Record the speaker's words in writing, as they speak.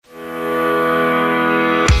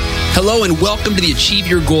Hello and welcome to the Achieve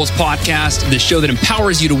Your Goals podcast, the show that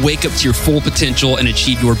empowers you to wake up to your full potential and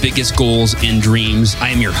achieve your biggest goals and dreams. I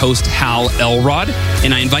am your host, Hal Elrod,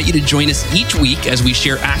 and I invite you to join us each week as we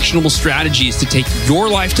share actionable strategies to take your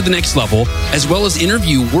life to the next level, as well as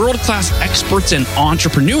interview world-class experts and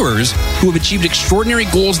entrepreneurs who have achieved extraordinary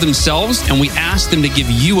goals themselves, and we ask them to give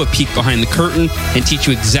you a peek behind the curtain and teach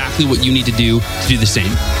you exactly what you need to do the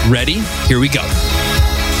same. Ready? Here we go.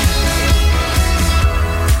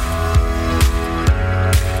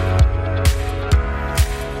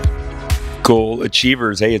 Goal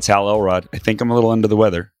achievers. Hey, it's Hal Elrod. I think I'm a little under the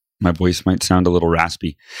weather. My voice might sound a little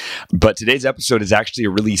raspy. But today's episode is actually a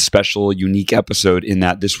really special, unique episode in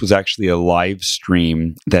that this was actually a live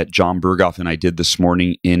stream that John Berghoff and I did this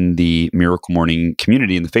morning in the Miracle Morning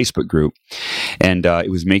community in the Facebook group. And it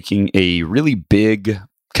was making a really big,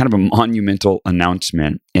 kind of a monumental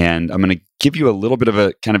announcement. And I'm going to give you a little bit of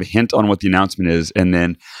a kind of a hint on what the announcement is. And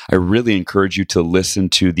then I really encourage you to listen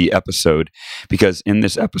to the episode, because in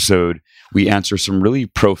this episode, we answer some really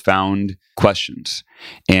profound questions.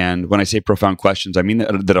 And when I say profound questions, I mean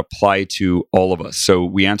that apply to all of us. So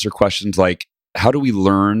we answer questions like, how do we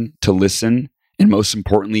learn to listen? And most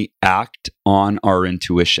importantly, act on our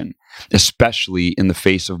intuition, especially in the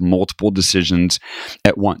face of multiple decisions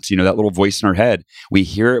at once. You know, that little voice in our head, we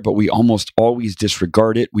hear it, but we almost always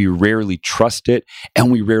disregard it. We rarely trust it,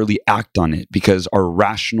 and we rarely act on it because our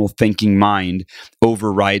rational thinking mind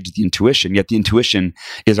overrides the intuition. Yet the intuition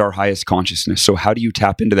is our highest consciousness. So how do you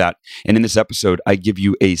tap into that? And in this episode, I give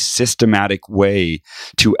you a systematic way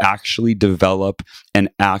to actually develop and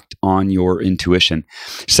act on your intuition.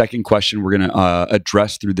 Second question we're going to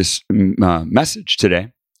address through this message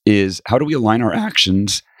today is, how do we align our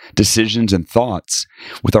actions, decisions, and thoughts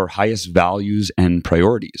with our highest values and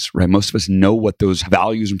priorities, right? Most of us know what those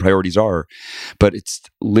values and priorities are, but it's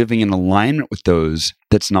living in alignment with those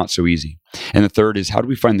that's not so easy. And the third is, how do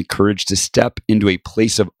we find the courage to step into a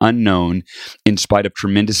place of unknown in spite of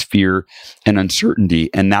tremendous fear and uncertainty,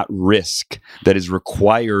 and that risk that is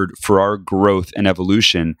required for our growth and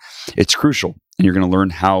evolution? It's crucial. And you're going to learn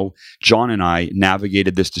how John and I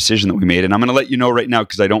navigated this decision that we made. And I'm going to let you know right now,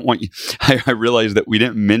 because I don't want you, I realized that we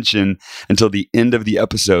didn't mention until the end of the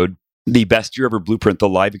episode, the Best Year Ever Blueprint, the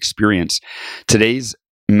live experience. Today's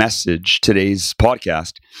message, today's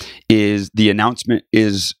podcast is, the announcement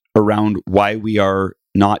is around why we are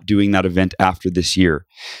not doing that event after this year.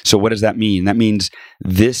 So what does that mean? That means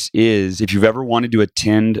this is, if you've ever wanted to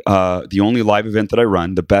attend the only live event that I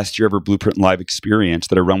run, the Best Year Ever Blueprint live experience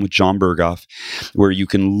that I run with John Berghoff, where you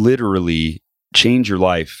can literally change your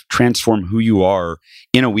life, transform who you are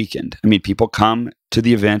in a weekend. I mean, people come to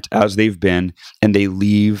the event as they've been, and they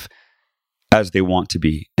leave as they want to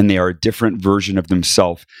be. And they are a different version of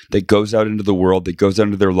themselves that goes out into the world, that goes out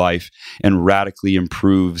into their life, and radically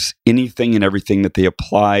improves anything and everything that they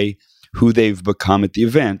apply who they've become at the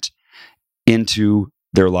event into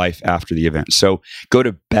their life after the event. So go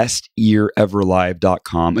to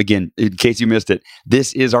bestyeareverlive.com. Again, in case you missed it,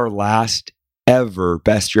 this is our last ever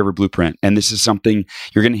Best Year Ever Blueprint. And this is something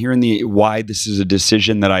you're going to hear in the why this is a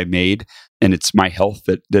decision that I made. And it's my health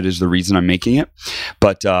that is the reason I'm making it.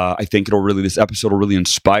 But I think this episode will really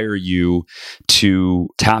inspire you to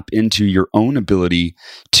tap into your own ability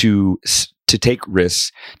to take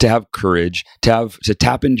risks, to have courage, to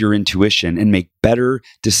tap into your intuition and make better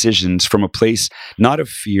decisions from a place not of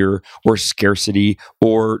fear or scarcity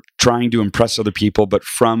or trying to impress other people, but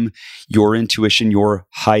from your intuition, your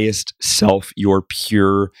highest self, your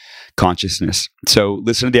pure consciousness. So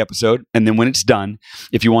listen to the episode, and then when it's done,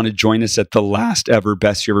 if you want to join us at the last ever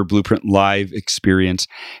Best Year Ever Blueprint live experience,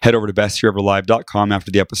 head over to bestyeareverlive.com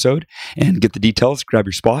after the episode and get the details, grab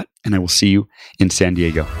your spot, and I will see you in San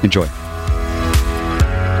Diego. Enjoy.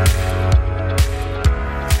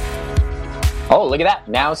 Oh, look at that.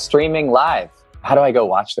 Now streaming live. How do I go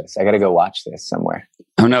watch this? I got to go watch this somewhere.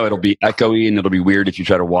 Oh, no, it'll be echoey and it'll be weird if you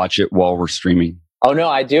try to watch it while we're streaming. Oh, no,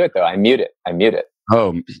 I do it though. I mute it.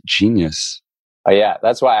 Oh, genius. Oh, yeah.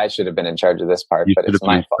 That's why I should have been in charge of this part, but it's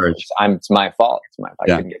my fault. It's my fault. I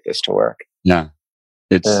couldn't get this to work. Yeah.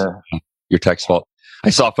 It's your tech's fault.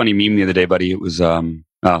 I saw a funny meme the other day, buddy. It was, I'll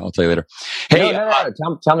tell you later. Hey, no.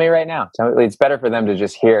 Tell me right now. It's better for them to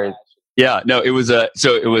just hear. Yeah, no, it was a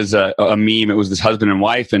meme. It was this husband and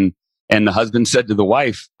wife, and the husband said to the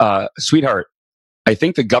wife, "Sweetheart, I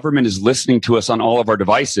think the government is listening to us on all of our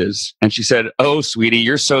devices." And she said, "Oh, sweetie,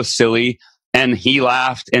 you're so silly." And he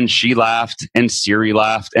laughed, and she laughed, and Siri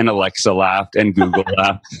laughed, and Alexa laughed, and Google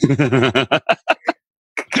laughed.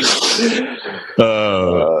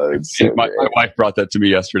 My wife brought that to me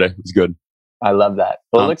yesterday. It was good. I love that.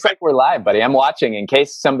 Well, it looks like we're live, buddy. I'm watching. In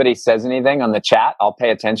case somebody says anything on the chat, I'll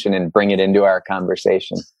pay attention and bring it into our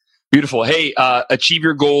conversation. Beautiful. Hey, Achieve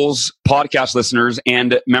Your Goals podcast listeners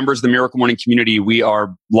and members of the Miracle Morning community. We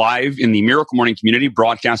are live in the Miracle Morning community,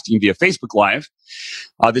 broadcasting via Facebook Live.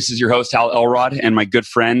 This is your host, Hal Elrod, and my good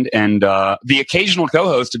friend and the occasional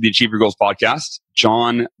co-host of the Achieve Your Goals podcast,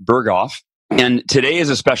 John Berghoff. And today is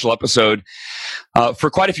a special episode for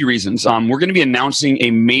quite a few reasons. We're going to be announcing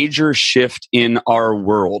a major shift in our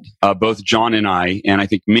world, both John and I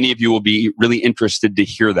think many of you will be really interested to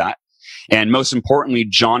hear that. And most importantly,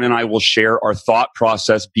 John and I will share our thought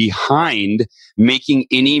process behind making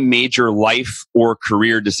any major life or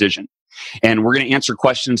career decision. And we're going to answer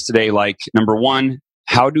questions today like, number one,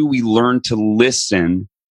 how do we learn to listen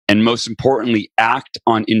and most importantly, act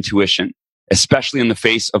on intuition, especially in the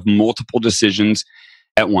face of multiple decisions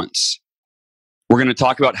at once? We're going to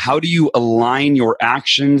talk about how do you align your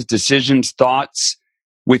actions, decisions, thoughts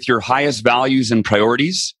with your highest values and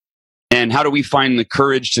priorities? And how do we find the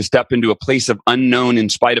courage to step into a place of unknown in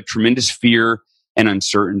spite of tremendous fear and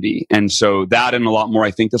uncertainty? And so that and a lot more,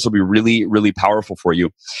 I think this will be really, really powerful for you.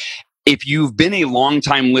 If you've been a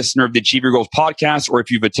longtime listener of the Achieve Your Goals podcast, or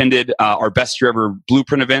if you've attended our Best Year Ever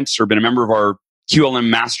Blueprint events or been a member of our QLM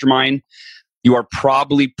Mastermind, you are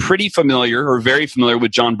probably pretty familiar or very familiar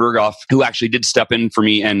with John Berghoff, who actually did step in for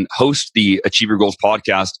me and host the Achieve Your Goals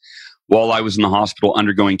podcast while I was in the hospital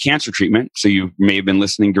undergoing cancer treatment. So you may have been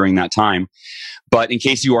listening during that time. But in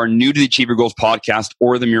case you are new to the Achieve Your Goals podcast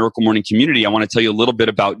or the Miracle Morning community, I want to tell you a little bit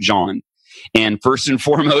about John. And first and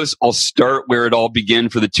foremost, I'll start where it all began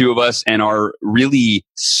for the two of us and our really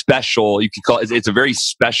special, you could call it, it's a very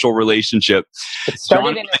special relationship. It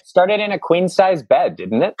started in a queen size bed,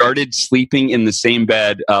 didn't it? Started sleeping in the same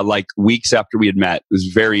bed like weeks after we had met. It was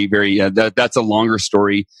very, very, that's a longer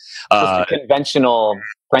story. Just a conventional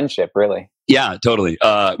friendship, really. Yeah, totally.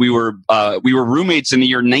 We were roommates in the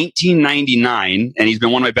year 1999, and he's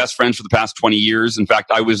been one of my best friends for the past 20 years. In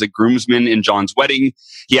fact, I was a groomsman in John's wedding.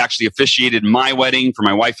 He actually officiated my wedding for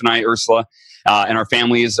my wife and I, Ursula, and our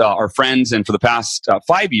families are friends. And for the past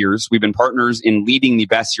 5 years, we've been partners in leading the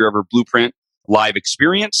Best Year Ever Blueprint live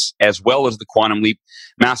experience, as well as the Quantum Leap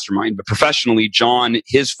Mastermind. But professionally, John,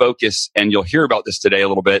 his focus, and you'll hear about this today a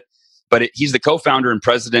little bit, but he's the co-founder and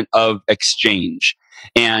president of Exchange.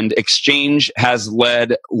 And Exchange has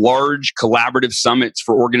led large collaborative summits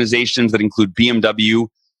for organizations that include BMW,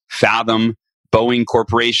 Fathom, Boeing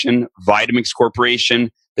Corporation, Vitamix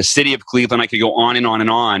Corporation, the city of Cleveland. I could go on and on and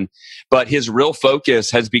on. But his real focus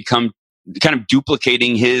has become kind of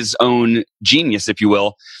duplicating his own genius, if you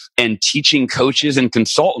will, and teaching coaches and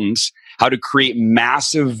consultants how to create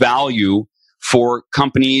massive value for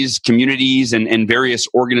companies, communities, and various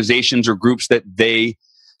organizations or groups that they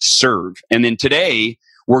serve. And then today,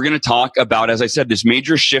 we're going to talk about, as I said, this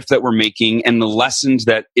major shift that we're making and the lessons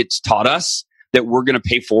that it's taught us that we're going to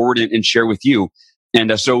pay forward and share with you.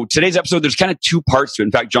 And so today's episode, there's kind of two parts to it.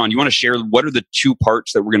 In fact, John, you want to share what are the two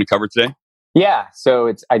parts that we're going to cover today? Yeah. So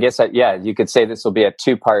it's, I guess, you could say this will be a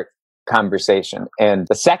two-part conversation. And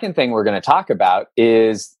the second thing we're going to talk about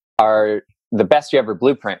is the Best Year Ever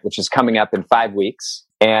Blueprint, which is coming up in 5 weeks.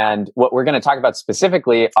 And what we're going to talk about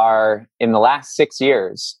specifically are, in the last 6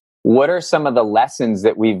 years, what are some of the lessons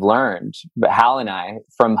that we've learned, Hal and I,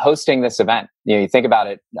 from hosting this event? You think about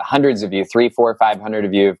it, hundreds of you, 300, 400, 500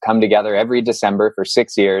 of you have come together every December for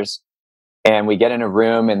 6 years. And we get in a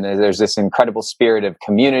room and there's this incredible spirit of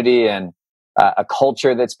community and a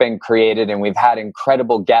culture that's been created. And we've had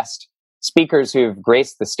incredible guest speakers who've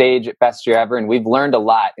graced the stage at Best Year Ever. And we've learned a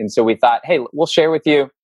lot. And so we thought, hey, we'll share with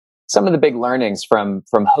you some of the big learnings from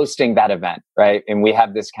hosting that event, right? And we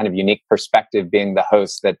have this kind of unique perspective being the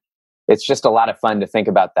host that it's just a lot of fun to think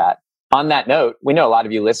about that. On that note, we know a lot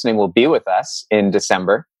of you listening will be with us in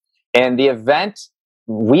December. And the event,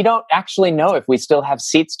 we don't actually know if we still have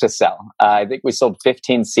seats to sell. I think we sold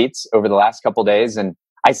 15 seats over the last couple of days. And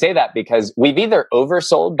I say that because we've either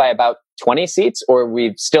oversold by about 20 seats or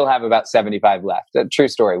we still have about 75 left. A true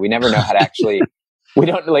story. We never know how to actually, we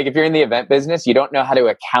don't, like, if you're in the event business, you don't know how to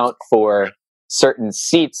account for certain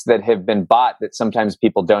seats that have been bought that sometimes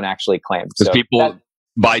people don't actually claim. So people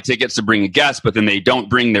buy tickets to bring a guest, but then they don't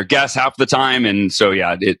bring their guests half the time. And so,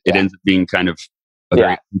 it ends up being kind of a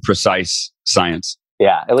very precise science.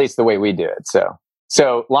 Yeah, at least the way we do it.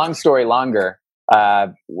 So long story longer,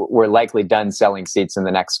 we're likely done selling seats in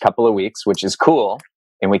the next couple of weeks, which is cool.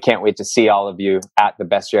 And we can't wait to see all of you at the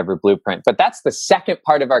Best Year Ever Blueprint. But that's the second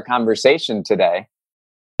part of our conversation today,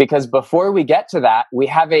 because before we get to that, we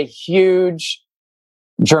have a huge,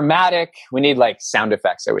 dramatic, we need like sound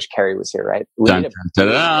effects. I wish Carrie was here, right?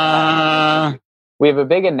 We we have a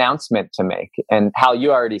big announcement to make. And Hal,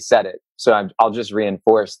 you already said it, so I'll just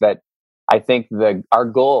reinforce that. I think our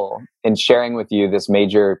goal in sharing with you this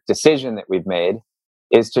major decision that we've made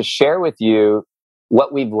is to share with you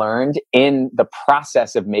what we've learned in the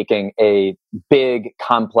process of making a big,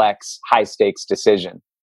 complex, high-stakes decision.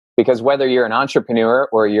 Because whether you're an entrepreneur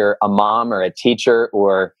or you're a mom or a teacher,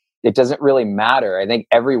 or it doesn't really matter. I think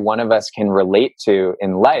every one of us can relate to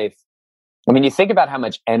in life. I mean, you think about how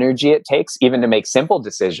much energy it takes even to make simple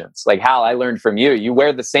decisions. Like Hal, I learned from you. You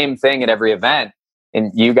wear the same thing at every event.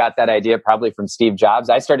 And you got that idea probably from Steve Jobs.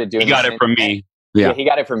 I started doing it. He got it from me. Yeah, he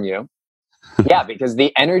got it from you. Yeah, because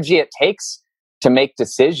the energy it takes to make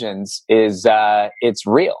decisions is it's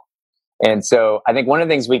real. And so I think one of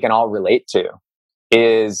the things we can all relate to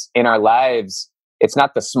is in our lives, it's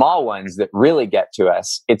not the small ones that really get to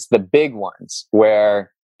us. It's the big ones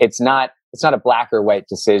where it's not a black or white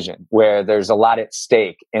decision, where there's a lot at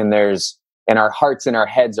stake and our hearts and our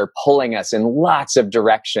heads are pulling us in lots of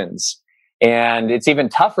directions. And it's even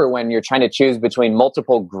tougher when you're trying to choose between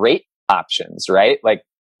multiple great options, right? Like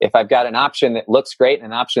if I've got an option that looks great and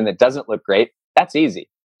an option that doesn't look great, that's easy.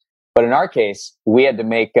 But in our case, we had to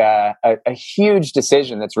make a huge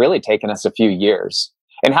decision that's really taken us a few years.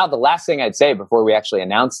 And Hal, the last thing I'd say before we actually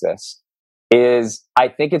announce this is I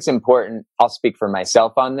think it's important, I'll speak for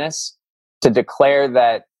myself on this, to declare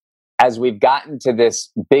that as we've gotten to this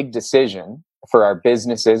big decision for our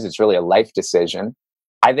businesses, it's really a life decision.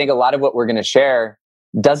 I think a lot of what we're going to share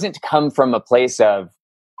doesn't come from a place of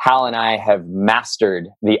Hal and I have mastered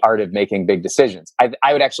the art of making big decisions.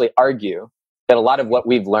 I would actually argue that a lot of what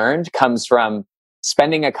we've learned comes from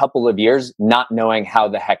spending a couple of years not knowing how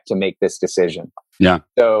the heck to make this decision. Yeah.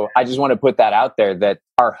 So I just want to put that out there, that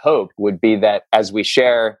our hope would be that as we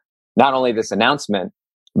share not only this announcement,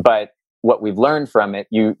 but what we've learned from it,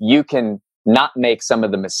 you can not make some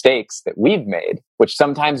of the mistakes that we've made, which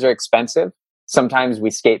sometimes are expensive. Sometimes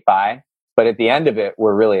we skate by, but at the end of it,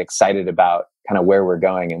 we're really excited about kind of where we're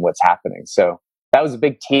going and what's happening. So that was a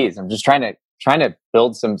big tease. I'm just trying to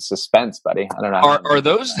build some suspense, buddy. I don't know. Are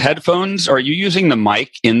those headphones? Are you using the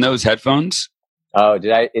mic in those headphones? Oh,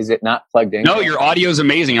 is it not plugged in? No, your audio is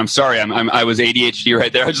amazing. I'm sorry. I was ADHD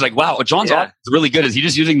right there. I was just like, wow, John's audio is really good. Is he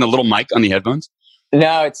just using the little mic on the headphones?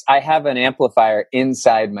 No, I have an amplifier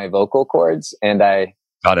inside my vocal cords, and I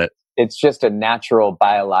got it. It's just a natural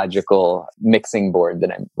biological mixing board that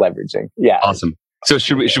I'm leveraging. Yeah. Awesome. So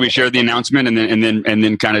should we share the announcement and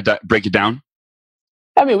then kind of break it down?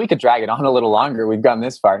 I mean, we could drag it on a little longer. We've gone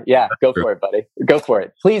this far. Yeah, go for it, buddy. Go for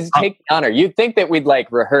it. Please take the honor. You'd think that we'd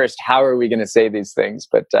rehearsed how are we going to say these things,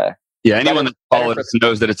 but yeah, anyone that follows us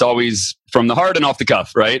knows that it's always from the heart and off the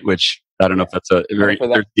cuff, right? Which I don't know if that's a very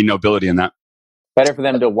there's the nobility in that. Better for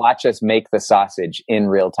them to watch us make the sausage in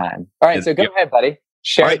real time. All right, so go ahead, buddy.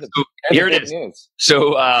 Share right, here it is. News.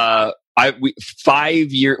 So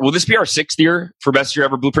 5 years. Will this be our 6th year for Best Year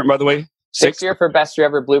Ever Blueprint, by the way? 6th year for Best Year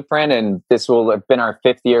Ever Blueprint, and this will have been our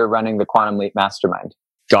 5th year running the Quantum Leap Mastermind.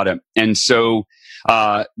 Got it. And so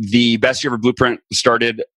the Best Year Ever Blueprint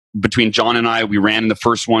started between John and I. We ran the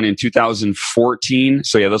first one in 2014.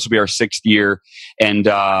 So yeah, this will be our 6th year. And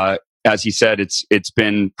as he said, it's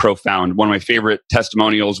been profound. One of my favorite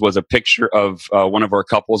testimonials was a picture of one of our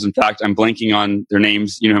couples. In fact, I'm blanking on their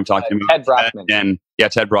names. You know who I'm talking about? Ted Brockman.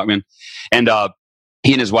 Ted Brockman. And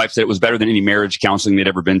he and his wife said it was better than any marriage counseling they'd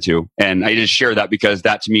ever been to. And I just share that because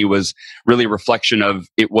that to me was really a reflection of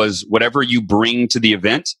it was whatever you bring to the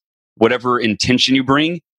event, whatever intention you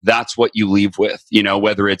bring, that's what you leave with. You know,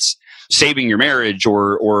 whether it's saving your marriage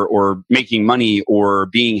or making money or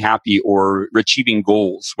being happy or achieving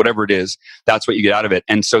goals, whatever it is, that's what you get out of it.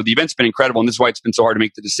 And so the event's been incredible. And this is why it's been so hard to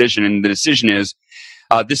make the decision. And the decision is,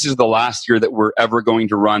 this is the last year that we're ever going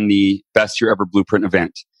to run the Best Year Ever Blueprint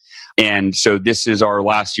event. And so this is our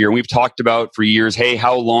last year. And we've talked about for years, hey,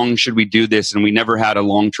 how long should we do this? And we never had a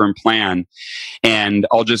long-term plan. And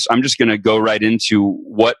I'm just going to go right into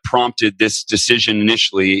what prompted this decision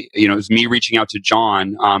initially. You know, it was me reaching out to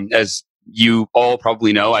John. As you all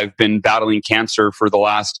probably know, I've been battling cancer for the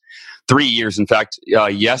last 3 years. In fact,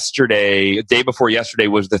 day before yesterday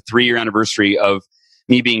was the 3-year anniversary of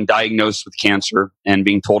me being diagnosed with cancer and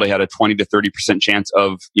being told I had a 20 to 30% chance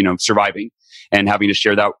of, surviving and having to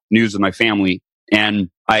share that news with my family. And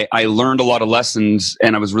I learned a lot of lessons,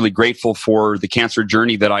 and I was really grateful for the cancer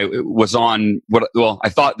journey that I was on. I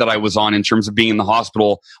thought that I was on in terms of being in the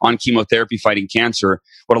hospital on chemotherapy fighting cancer.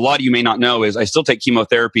 What a lot of you may not know is I still take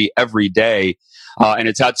chemotherapy every day, and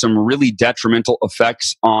it's had some really detrimental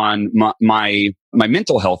effects on my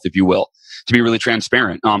mental health, if you will. To be really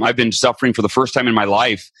transparent, I've been suffering for the first time in my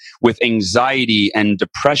life with anxiety and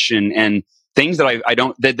depression and things that I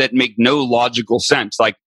don't, that make no logical sense.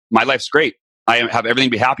 Like, my life's great. I have everything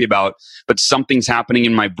to be happy about, but something's happening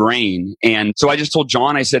in my brain. And so I just told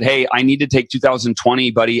John, I said, hey, I need to take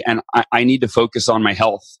 2020, buddy, and I need to focus on my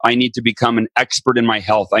health. I need to become an expert in my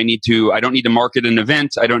health. I don't need to market an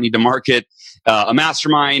event. I don't need to market a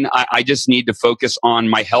mastermind. I just need to focus on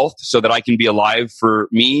my health so that I can be alive for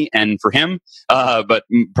me and for him, but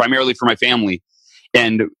primarily for my family.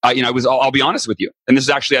 And I'll be honest with you. And this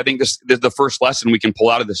is actually, I think this is the first lesson we can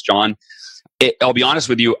pull out of this, John. I'll be honest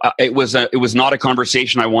with you. It was not a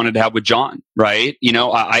conversation I wanted to have with John, right?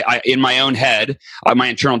 I in my own head, my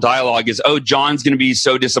internal dialogue is, oh, John's going to be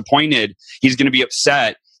so disappointed. He's going to be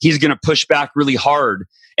upset. He's going to push back really hard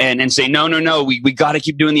and say, no, we got to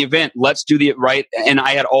keep doing the event. Let's do the right. And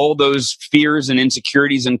I had all those fears and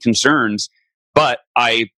insecurities and concerns, but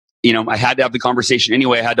I had to have the conversation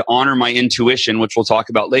anyway. I had to honor my intuition, which we'll talk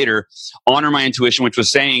about later. Honor my intuition, which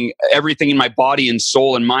was saying everything in my body and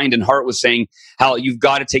soul and mind and heart was saying, Hal, you've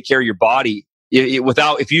got to take care of your body.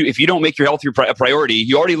 If you don't make your health your priority,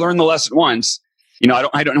 you already learned the lesson once.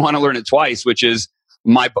 I don't want to learn it twice, which is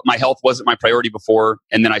my health wasn't my priority before,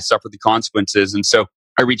 and then I suffered the consequences. And so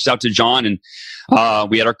I reached out to John, and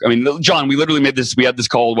John, we literally we had this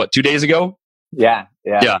call 2 days ago. Yeah.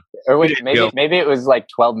 Or wait, maybe it was like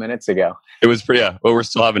 12 minutes ago. It was pretty, well, we're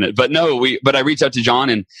still having it. But I reached out to John,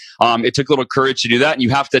 and it took a little courage to do that. And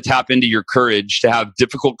you have to tap into your courage to have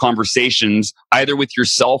difficult conversations, either with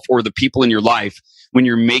yourself or the people in your life when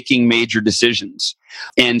you're making major decisions.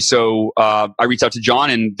 And so I reached out to John,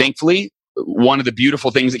 and thankfully, one of the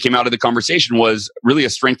beautiful things that came out of the conversation was really a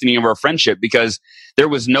strengthening of our friendship, because there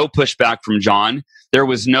was no pushback from John. There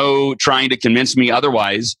was no trying to convince me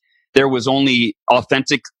otherwise. There was only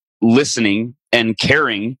authentic listening and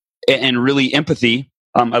caring and really empathy.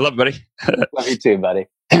 I love you, buddy. Love you too, buddy.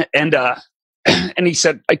 And he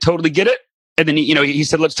said, I totally get it. And then he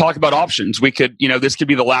said, let's talk about options. We could, this could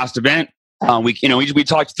be the last event. We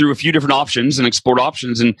talked through a few different options and explored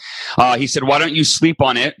options. And he said, why don't you sleep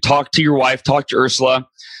on it? Talk to your wife, talk to Ursula,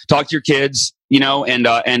 talk to your kids,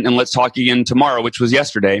 and let's talk again tomorrow, which was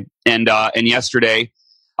yesterday. And yesterday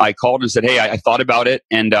I called and said, hey, I thought about it,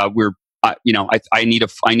 and I need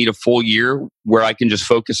a full year where I can just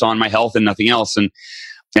focus on my health and nothing else. And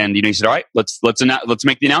he said, all right, let's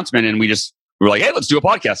make the announcement. And we're like, hey, let's do a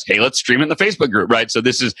podcast. Hey, let's stream it in the Facebook group, right? So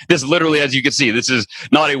this literally, as you can see, this is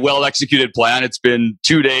not a well executed plan. It's been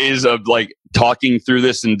 2 days of like talking through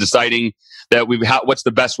this and deciding that what's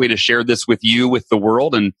the best way to share this with you, with the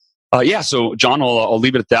world. And so John, I'll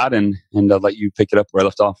leave it at that and let you pick it up where I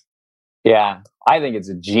left off. Yeah, I think it's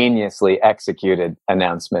a geniusly executed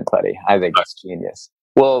announcement, buddy. I think it's genius.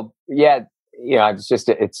 Well, yeah,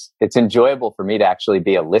 it's enjoyable for me to actually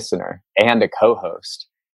be a listener and a co-host.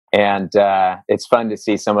 And it's fun to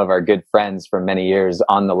see some of our good friends from many years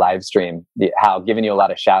on the live stream. Hal, giving you a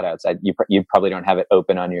lot of shout outs. You probably don't have it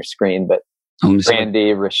open on your screen, but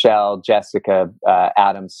Brandy, Rochelle, Jessica,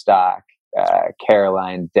 Adam Stock,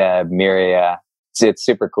 Caroline, Deb, Miria. It's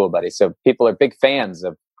super cool, buddy. So people are big fans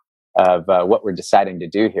of what we're deciding to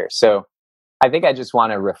do here. So I think I just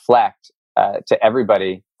want to reflect to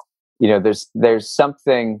everybody, there's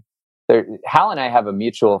something there. Hal and I have a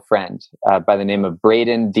mutual friend by the name of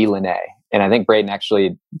Braden Delaney. And I think Braden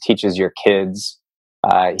actually teaches your kids.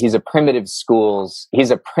 He's a primitive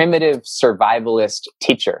survivalist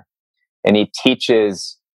teacher. And he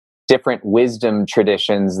teaches different wisdom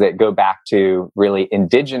traditions that go back to really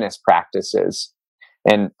indigenous practices.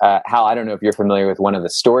 And Hal, I don't know if you're familiar with one of the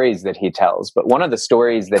stories that he tells, but one of the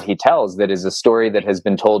stories that he tells that is a story that has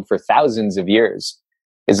been told for thousands of years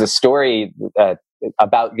is a story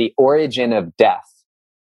about the origin of death.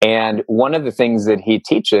 And one of the things that he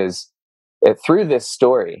teaches through this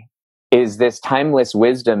story is this timeless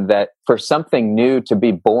wisdom that for something new to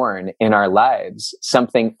be born in our lives,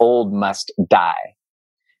 something old must die.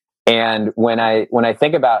 And when I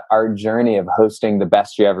think about our journey of hosting the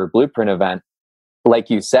Best You Ever Blueprint event,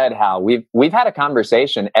 like you said, Hal, we've had a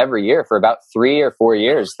conversation every year for about 3 or 4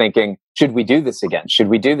 years thinking, should we do this again? Should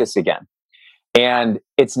we do this again? And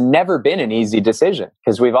it's never been an easy decision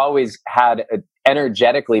because we've always had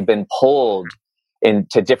energetically been pulled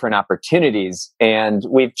into different opportunities, and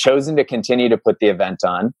we've chosen to continue to put the event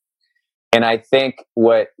on. And I think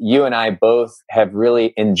what you and I both have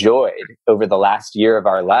really enjoyed over the last year of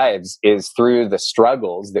our lives is through the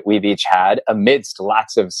struggles that we've each had amidst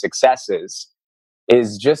lots of successes,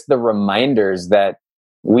 is just the reminders that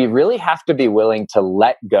we really have to be willing to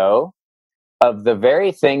let go of the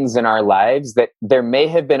very things in our lives that there may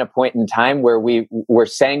have been a point in time where we were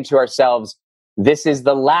saying to ourselves, this is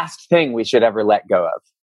the last thing we should ever let go of.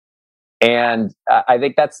 And I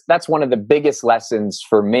think that's one of the biggest lessons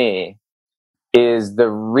for me, is the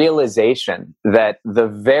realization that the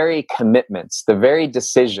very commitments, the very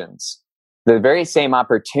decisions, the very same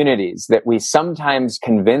opportunities that we sometimes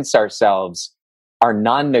convince ourselves are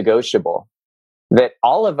non-negotiable, that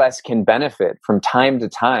all of us can benefit from time to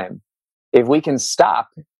time if we can stop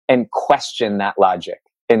and question that logic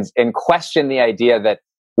and question the idea that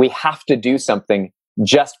we have to do something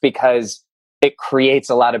just because it creates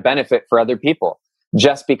a lot of benefit for other people,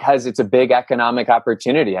 just because it's a big economic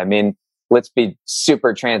opportunity. I mean, let's be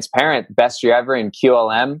super transparent. Best year ever in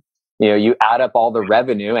QLM. You add up all the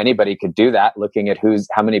revenue. Anybody could do that. Looking at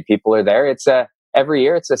how many people are there. Every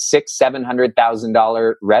year it's a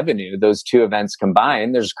 $600,000-$700,000 revenue. Those two events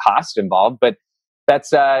combined. There's cost involved, but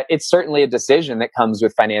it's certainly a decision that comes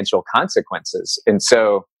with financial consequences. And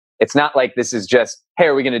so it's not like this is just, hey,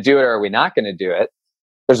 are we going to do it or are we not going to do it?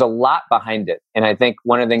 There's a lot behind it. And I think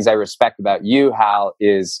one of the things I respect about you, Hal,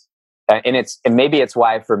 is, and maybe it's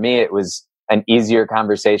why for me it was an easier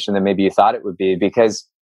conversation than maybe you thought it would be, because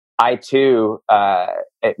I too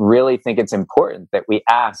really think it's important that we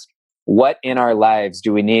ask, what in our lives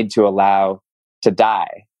do we need to allow to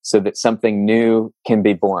die so that something new can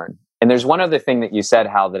be born? And there's one other thing that you said,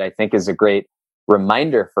 Hal, that I think is a great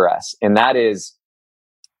reminder for us. And that is,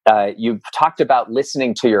 you've talked about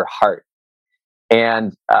listening to your heart.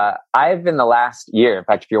 And I've, in the last year, in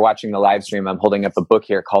fact, if you're watching the live stream, I'm holding up a book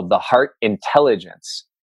here called The Heart Intelligence.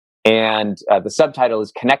 And the subtitle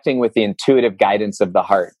is Connecting with the Intuitive Guidance of the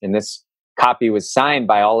Heart. And this copy was signed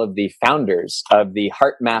by all of the founders of the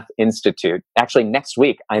HeartMath Institute. Actually, next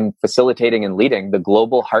week, I'm facilitating and leading the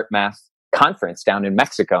Global HeartMath Conference down in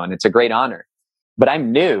Mexico, and it's a great honor. But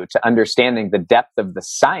I'm new to understanding the depth of the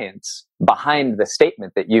science behind the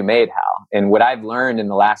statement that you made, Hal. And what I've learned in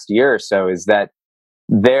the last year or so is that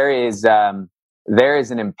there is an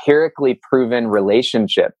empirically proven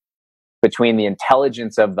relationship between the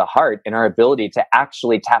intelligence of the heart and our ability to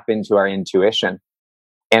actually tap into our intuition.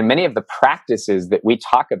 And many of the practices that we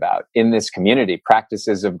talk about in this community,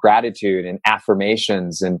 practices of gratitude and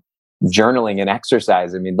affirmations and journaling and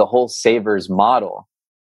exercise, I mean, the whole Savers model,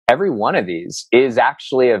 every one of these is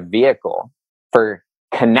actually a vehicle for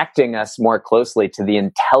connecting us more closely to the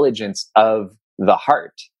intelligence of the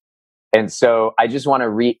heart. And so I just want to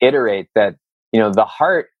reiterate that,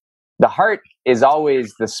 the heart is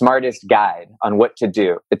always the smartest guide on what to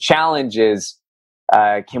do. The challenge is,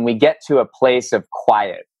 can we get to a place of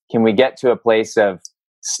quiet? Can we get to a place of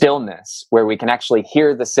stillness where we can actually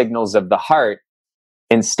hear the signals of the heart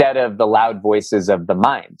instead of the loud voices of the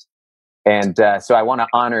mind? And so I want to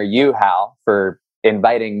honor you, Hal, for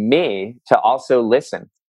inviting me to also listen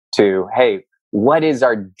to, hey, what is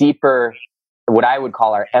our deeper, what I would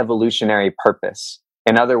call our evolutionary purpose?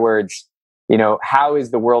 In other words, how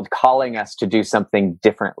is the world calling us to do something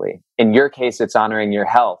differently? In your case, it's honoring your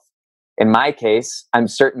health. In my case, I'm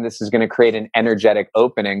certain this is going to create an energetic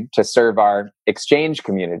opening to serve our exchange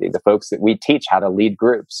community, the folks that we teach how to lead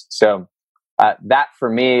groups. So that for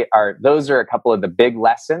me those are a couple of the big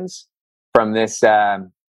lessons from this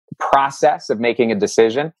process of making a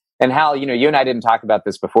decision. And Hal, you and I didn't talk about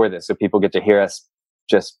this before this, so people get to hear us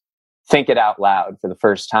just think it out loud for the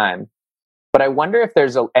first time. But I wonder if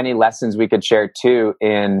there's any lessons we could share too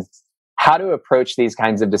in how to approach these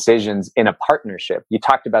kinds of decisions in a partnership. You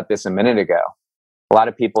talked about this a minute ago. A lot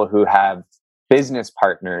of people who have business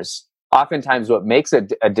partners, oftentimes what makes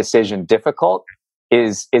a decision difficult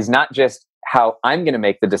is not just how I'm going to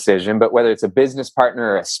make the decision, but whether it's a business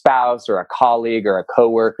partner or a spouse or a colleague or a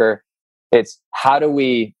coworker, it's how do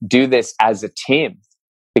we do this as a team?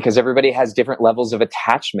 Because everybody has different levels of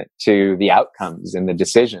attachment to the outcomes and the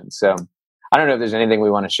decisions. So I don't know if there's anything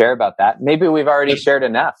we want to share about that. Maybe we've already shared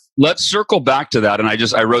enough. Let's circle back to that. And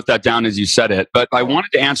I wrote that down as you said it, but I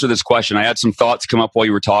wanted to answer this question. I had some thoughts come up while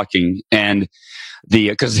you were talking, and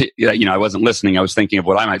because I wasn't listening, I was thinking of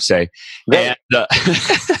what I might say. Right. And,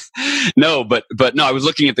 no, but no, I was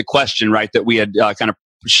looking at the question, right, that we had kind of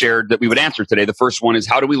shared that we would answer today. The first one is,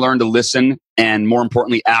 how do we learn to listen and, more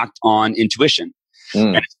importantly, act on intuition?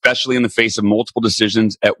 And especially in the face of multiple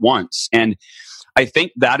decisions at once. And I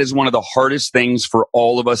think that is one of the hardest things for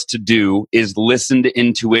all of us to do, is listen to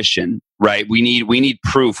intuition, right? We need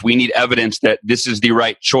proof. We need evidence that this is the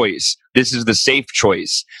right choice. This is the safe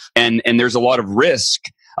choice. And there's a lot of risk,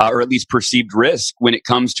 or at least perceived risk, when it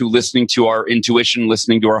comes to listening to our intuition,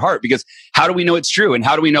 listening to our heart, because how do we know it's true? And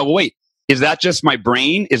how do we know, wait, is that just my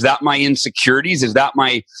brain? Is that my insecurities? Is that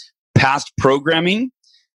my past programming?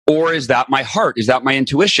 Or is that my heart? Is that my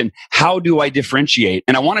intuition? How do I differentiate?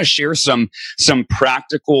 And I want to share some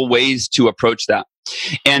practical ways to approach that.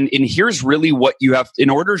 And here's really what you have, in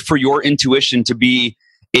order for your intuition to be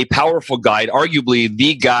a powerful guide, arguably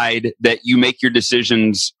the guide that you make your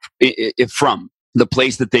decisions from, the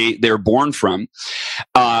place that they're born from.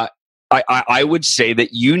 I would say that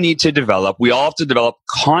you need to develop, we all have to develop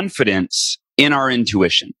confidence in our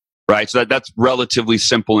intuition, right? So that's relatively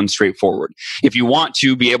simple and straightforward. If you want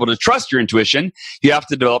to be able to trust your intuition, you have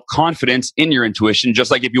to develop confidence in your intuition.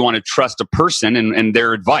 Just like if you want to trust a person and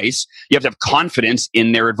their advice, you have to have confidence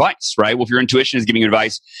in their advice, right? Well, if your intuition is giving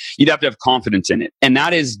advice, you'd have to have confidence in it. And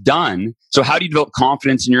that is done. So how do you develop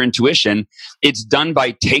confidence in your intuition? It's done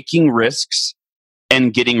by taking risks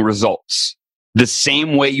and getting results. The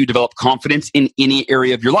same way you develop confidence in any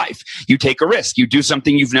area of your life. You take a risk, you do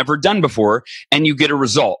something you've never done before, and you get a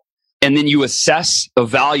result. And then you assess,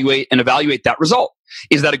 evaluate that result.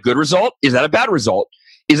 Is that a good result? Is that a bad result?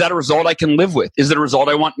 Is that a result I can live with? Is it a result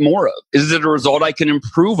I want more of? Is it a result I can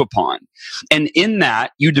improve upon? And in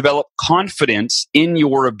that, you develop confidence in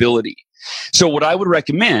your ability. So what I would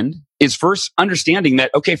recommend is first understanding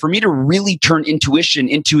that, okay, for me to really turn intuition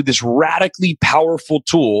into this radically powerful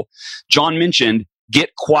tool, John mentioned,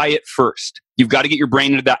 get quiet first. You've got to get your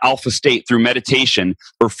brain into that alpha state through meditation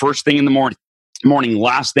or first thing in the morning,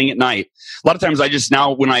 last thing at night. A lot of times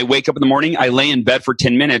now when I wake up in the morning, I lay in bed for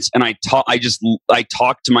 10 minutes and I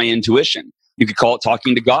talk to my intuition. You could call it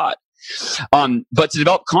talking to God. But to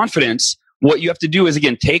develop confidence, what you have to do is,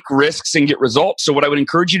 again, take risks and get results. So what I would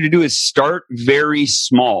encourage you to do is start very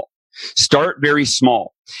small. Start very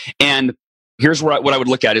small. And here's what I would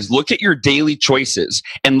look at is look at your daily choices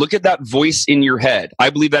and look at that voice in your head. I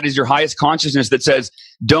believe that is your highest consciousness that says,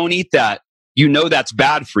 don't eat that. You know that's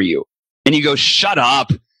bad for you. And you go, shut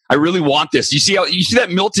up. I really want this. You see that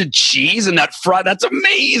melted cheese and that fry? That's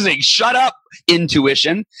amazing. Shut up,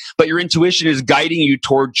 intuition. But your intuition is guiding you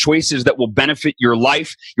toward choices that will benefit your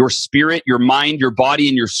life, your spirit, your mind, your body,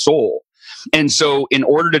 and your soul. And so in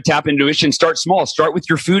order to tap intuition, start small. Start with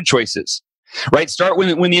your food choices, right? Start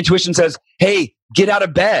when the intuition says, hey, get out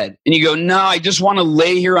of bed. And you go, no, I just want to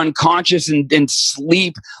lay here unconscious and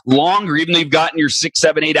sleep longer, even though you've gotten your 6,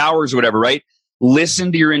 7, 8 hours or whatever, right?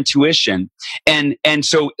 Listen to your intuition. And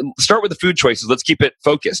so start with the food choices. Let's keep it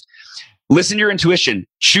focused. Listen to your intuition.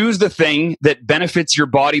 Choose the thing that benefits your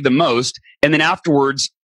body the most. And then afterwards,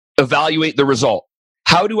 evaluate the result.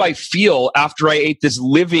 How do I feel after I ate this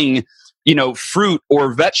living, fruit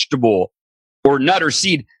or vegetable or nut or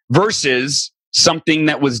seed versus something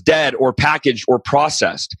that was dead or packaged or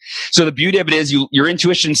processed? So the beauty of it is your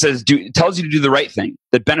intuition tells you to do the right thing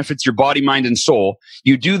that benefits your body, mind, and soul.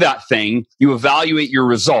 You do that thing, you evaluate your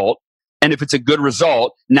result. And if it's a good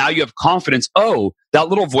result, now you have confidence. Oh, that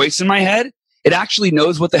little voice in my head, it actually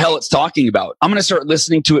knows what the hell it's talking about. I'm going to start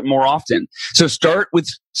listening to it more often. So start with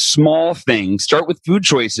small things, start with food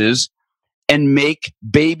choices, and make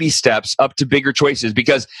baby steps up to bigger choices,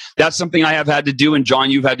 because that's something I have had to do. And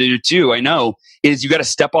John, you've had to do too. I know is you got to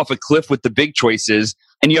step off a cliff with the big choices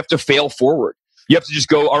and you have to fail forward. You have to just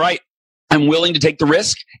go, all right, I'm willing to take the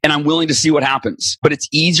risk and I'm willing to see what happens. But it's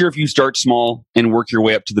easier if you start small and work your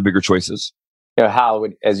way up to the bigger choices. Hal,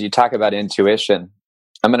 as you talk about intuition,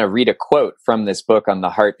 I'm going to read a quote from this book on the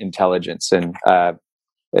heart intelligence. And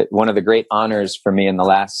one of the great honors for me in the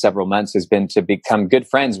last several months has been to become good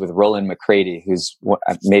friends with Roland McCready, who's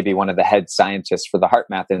maybe one of the head scientists for the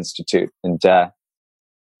HeartMath Institute. And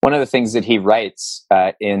one of the things that he writes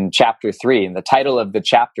in chapter 3, and the title of the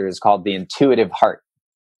chapter is called The Intuitive Heart.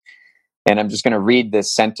 And I'm just going to read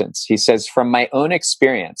this sentence. He says, from my own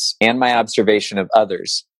experience and my observation of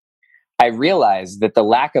others, I realize that the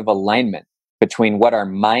lack of alignment between what our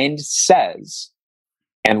mind says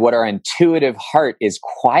and what our intuitive heart is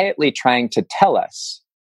quietly trying to tell us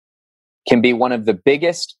can be one of the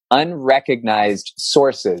biggest unrecognized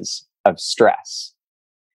sources of stress.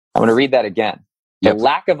 I'm going to read that again. Yep. The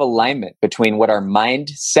lack of alignment between what our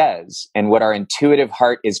mind says and what our intuitive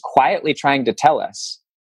heart is quietly trying to tell us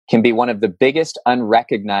can be one of the biggest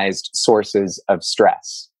unrecognized sources of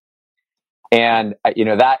stress. And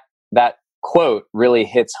that quote really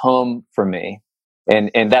hits home for me.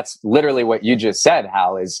 And that's literally what you just said,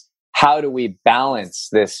 Hal, is how do we balance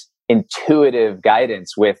this intuitive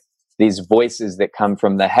guidance with these voices that come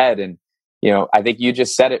from the head? And, I think you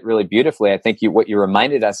just said it really beautifully. I think what you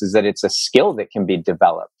reminded us is that it's a skill that can be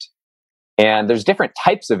developed. And there's different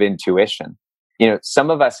types of intuition. Some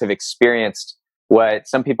of us have experienced what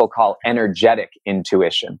some people call energetic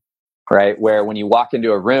intuition, right? Where when you walk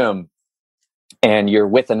into a room and you're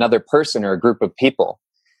with another person or a group of people,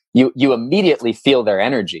 you immediately feel their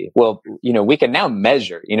energy. Well, we can now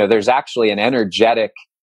measure, there's actually an energetic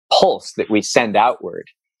pulse that we send outward.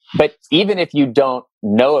 But even if you don't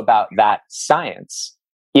know about that science,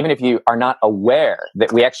 even if you are not aware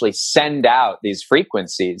that we actually send out these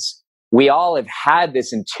frequencies, we all have had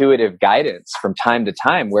this intuitive guidance from time to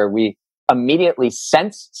time where we immediately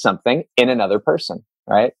sense something in another person,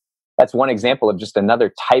 right? That's one example of just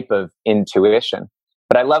another type of intuition.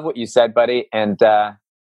 But I love what you said, buddy. And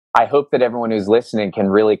I hope that everyone who's listening can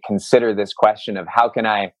really consider this question of how can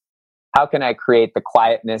I create the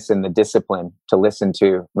quietness and the discipline to listen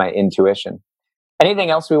to my intuition?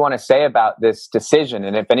 Anything else we want to say about this decision?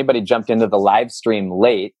 And if anybody jumped into the live stream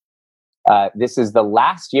late, this is the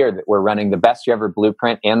last year that we're running the Best Year Ever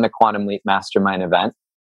Blueprint and the Quantum Leap Mastermind event.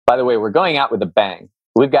 By the way, we're going out with a bang.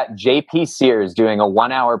 We've got JP Sears doing a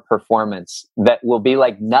 1-hour performance that will be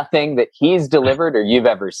like nothing that he's delivered or you've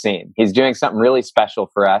ever seen. He's doing something really special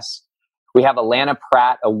for us. We have Alana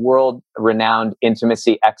Pratt, a world-renowned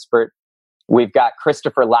intimacy expert. We've got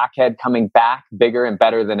Christopher Lochhead coming back bigger and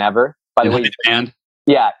better than ever. By the way,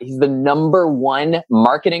 yeah, he's the #1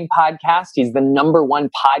 marketing podcast. He's the #1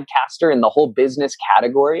 podcaster in the whole business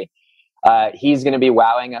category. He's going to be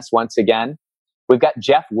wowing us once again. We've got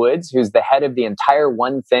Jeff Woods, who's the head of the entire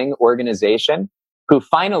One Thing organization, who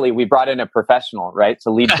finally we brought in a professional, right,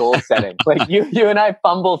 to lead goal setting. Like you and I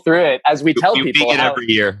fumble through it as we tell people.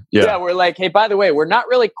 Every year. Yeah, we're like, hey, by the way, we're not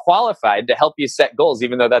really qualified to help you set goals,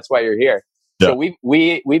 even though that's why you're here. Yeah. So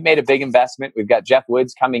we've made a big investment. We've got Jeff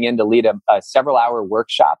Woods coming in to lead a several-hour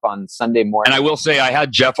workshop on Sunday morning. And I will say I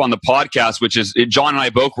had Jeff on the podcast, which is John and I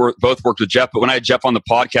both worked with Jeff. But when I had Jeff on the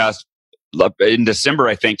podcast in December,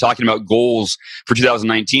 I think, talking about goals for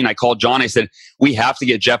 2019, I called John. I said, we have to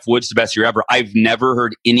get Jeff Woods to Best Year Ever. I've never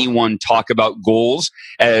heard anyone talk about goals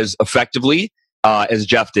as effectively as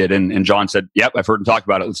Jeff did. And John said, yep, I've heard him talk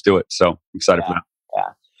about it. Let's do it. So I'm excited for that. Yeah.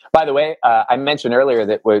 By the way, I mentioned earlier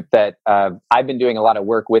that I've been doing a lot of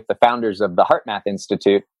work with the founders of the HeartMath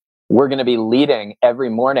Institute. We're going to be leading every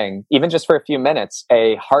morning, even just for a few minutes,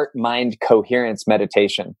 a heart-mind coherence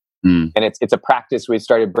meditation. And it's a practice we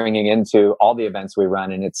started bringing into all the events we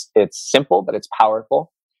run, and it's simple, but it's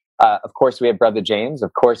powerful. Of course, we have Brother James.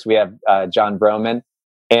 Of course, we have John Broman,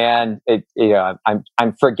 and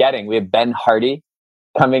I'm forgetting we have Ben Hardy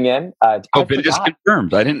coming in. Ben just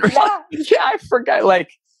confirmed. I didn't. Yeah, I forgot.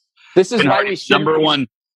 Like this is why we should #1.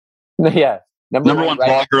 Yeah, number one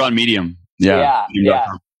blogger on Medium. Yeah.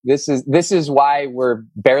 This is why we're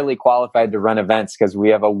barely qualified to run events, because we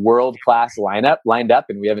have a world-class lineup lined up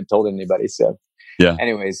and we haven't told anybody. So yeah.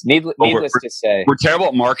 Anyways, needless to say, we're terrible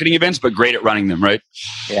at marketing events, but great at running them, right?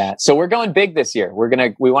 Yeah. So we're going big this year.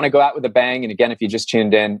 We want to go out with a bang. And again, if you just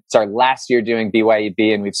tuned in, it's our last year doing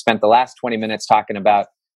BYEB, and we've spent the last 20 minutes talking about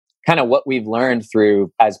kind of what we've learned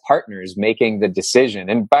through as partners making the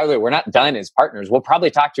decision. And by the way, we're not done as partners. We'll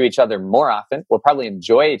probably talk to each other more often. We'll probably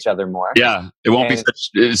enjoy each other more. Yeah. It won't be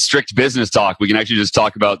such strict business talk. We can actually just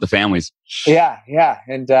talk about the families. Yeah.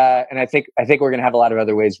 And I think we're going to have a lot of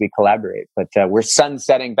other ways we collaborate, but we're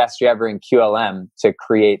sunsetting Best Year Ever in QLM to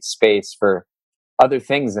create space for other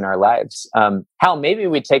things in our lives. Hal, maybe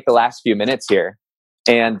we take the last few minutes here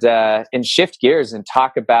and shift gears and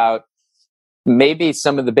talk about maybe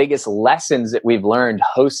some of the biggest lessons that we've learned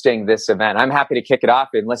hosting this event. I'm happy to kick it off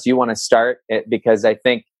unless you want to start it, because I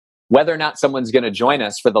think whether or not someone's going to join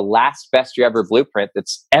us for the last Best Year Ever Blueprint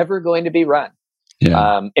that's ever going to be run.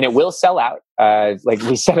 Yeah. And it will sell out. Like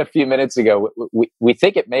we said a few minutes ago, we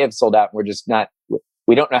think it may have sold out. We're just not,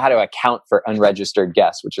 we don't know how to account for unregistered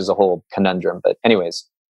guests, which is a whole conundrum. But anyways,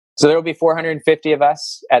 so there will be 450 of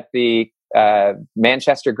us at the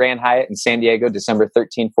Manchester Grand Hyatt in San Diego, December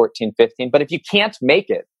 13, 14, 15. But if you can't make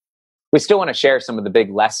it, we still want to share some of the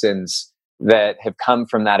big lessons that have come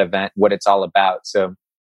from that event, what it's all about. So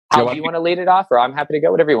how do you want to lead it off, or I'm happy to go,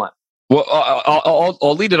 whatever you want. Well,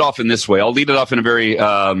 I'll lead it off in this way. I'll lead it off in a very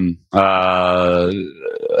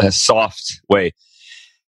soft way.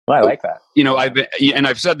 Well, I like that. You know,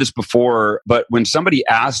 I've said this before, but when somebody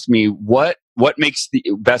asked me what makes the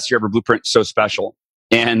Best Year Ever Blueprint so special,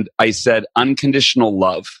 and I said, unconditional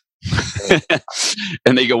love.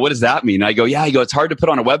 And they go, what does that mean? I go, it's hard to put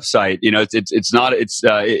on a website. You know, I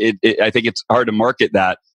think it's hard to market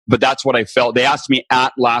that, but that's what I felt. They asked me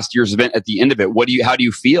at last year's event at the end of it, how do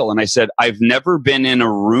you feel? And I said, I've never been in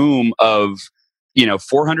a room of,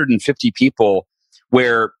 450 people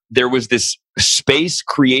where there was this space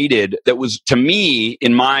created that was, to me,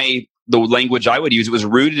 the language I would use, it was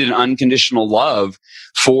rooted in unconditional love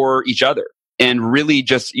for each other. And really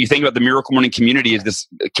just, you think about the Miracle Morning community as this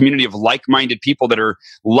community of like-minded people that are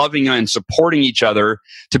loving and supporting each other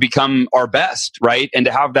to become our best, right? And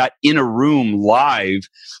to have that in a room live,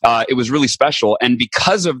 it was really special. And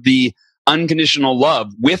because of the unconditional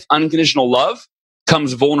love, with unconditional love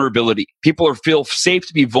comes vulnerability. People feel safe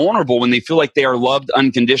to be vulnerable when they feel like they are loved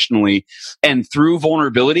unconditionally. And through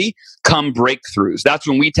vulnerability come breakthroughs. That's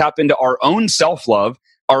when we tap into our own self-love,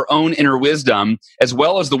 our own inner wisdom, as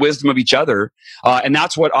well as the wisdom of each other. And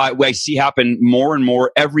that's what I see happen more and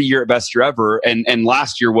more every year at Best Year Ever. And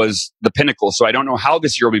last year was the pinnacle. So I don't know how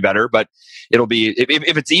this year will be better, but it'll be,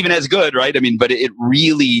 if it's even as good, right? I mean, but it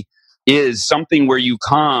really is something where you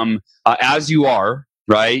come as you are,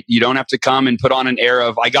 right? You don't have to come and put on an air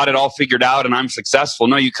of, I got it all figured out and I'm successful.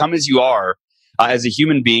 No, you come as you are, as a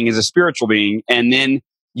human being, as a spiritual being, and then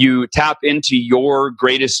you tap into your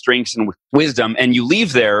greatest strengths and wisdom, and you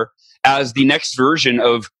leave there as the next version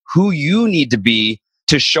of who you need to be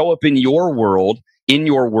to show up in your world, in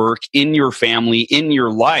your work, in your family, in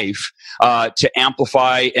your life, to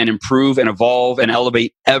amplify and improve and evolve and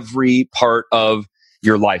elevate every part of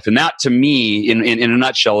your life. And that, to me, in a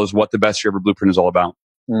nutshell, is what the Best Year Ever Blueprint is all about.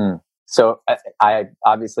 So I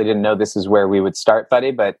obviously didn't know this is where we would start,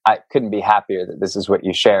 buddy, but I couldn't be happier that this is what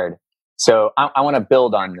you shared. So I want to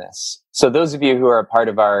build on this. So those of you who are a part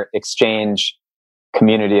of our exchange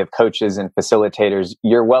community of coaches and facilitators,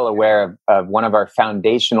 you're well aware of one of our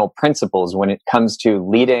foundational principles when it comes to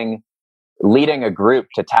leading a group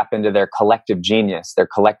to tap into their collective genius, their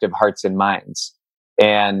collective hearts and minds.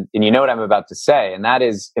 And you know what I'm about to say, and that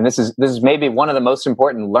is, and this is maybe one of the most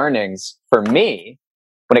important learnings for me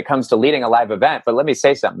when it comes to leading a live event. But let me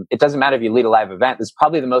say something. It doesn't matter if you lead a live event. This is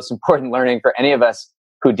probably the most important learning for any of us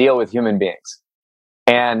who deal with human beings.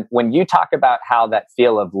 And when you talk about how that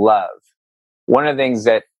feel of love, one of the things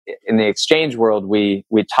that in the exchange world we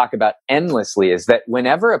talk about endlessly is that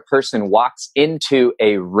whenever a person walks into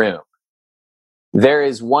a room, there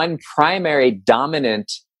is one primary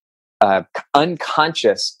dominant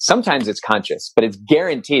unconscious, sometimes it's conscious, but it's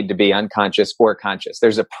guaranteed to be unconscious or conscious.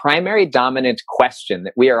 There's a primary dominant question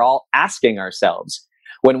that we are all asking ourselves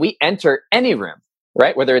when we enter any room,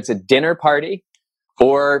 right? Whether it's a dinner party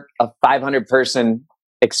or a 500-person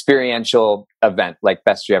experiential event like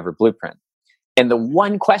Best Year Ever Blueprint. And the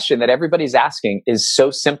one question that everybody's asking is so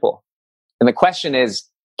simple. And the question is,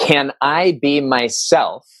 can I be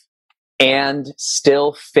myself and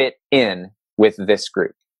still fit in with this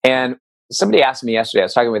group? And somebody asked me yesterday, I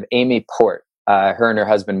was talking with Amy Port. Her and her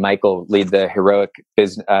husband, Michael, lead the Heroic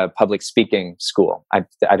Public Speaking School.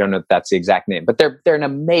 I don't know if that's the exact name, but they're an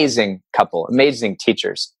amazing couple, amazing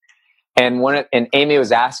teachers. And Amy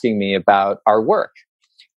was asking me about our work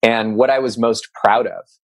and what I was most proud of.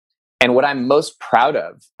 And what I'm most proud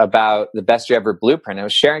of about the Best Year Ever Blueprint, I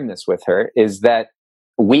was sharing this with her, is that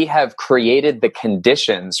we have created the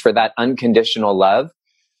conditions for that unconditional love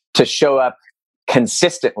to show up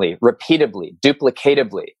consistently, repeatably,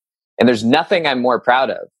 duplicatively. And there's nothing I'm more proud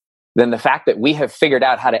of than the fact that we have figured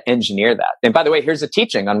out how to engineer that. And by the way, here's a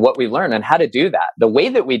teaching on what we learn and how to do that. The way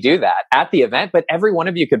that we do that at the event, but every one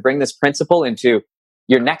of you could bring this principle into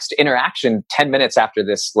your next interaction 10 minutes after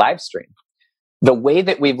this live stream. The way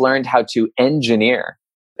that we've learned how to engineer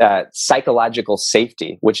psychological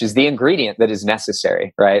safety, which is the ingredient that is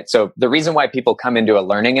necessary, right? So the reason why people come into a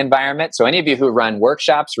learning environment, so any of you who run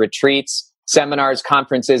workshops, retreats, seminars,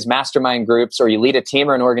 conferences, mastermind groups, or you lead a team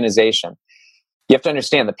or an organization, you have to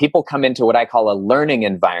understand that people come into what I call a learning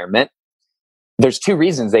environment. There's two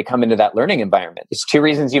reasons they come into that learning environment. There's two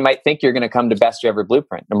reasons you might think you're going to come to Best Year Ever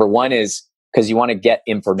Blueprint. Number one is because you want to get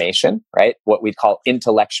information, right? What we call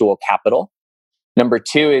intellectual capital. Number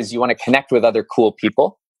two is you want to connect with other cool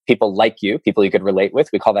people like you, people you could relate with.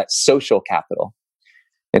 We call that social capital.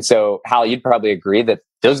 And so, Hal, you'd probably agree that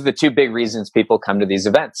those are the two big reasons people come to these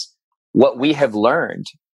events. What we have learned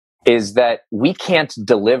is that we can't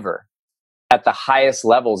deliver at the highest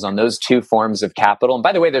levels on those two forms of capital. And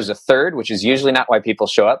by the way, there's a third, which is usually not why people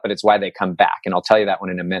show up, but it's why they come back. And I'll tell you that one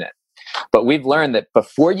in a minute. But we've learned that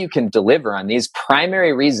before you can deliver on these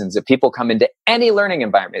primary reasons that people come into any learning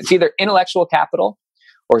environment, it's either intellectual capital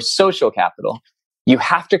or social capital. You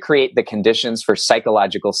have to create the conditions for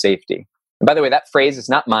psychological safety. And by the way, that phrase is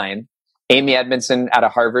not mine. Amy Edmondson out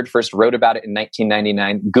of Harvard first wrote about it in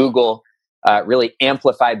 1999. Google really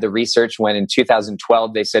amplified the research when in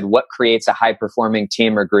 2012 they said, what creates a high-performing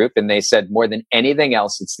team or group? And they said, more than anything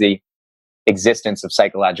else, it's the existence of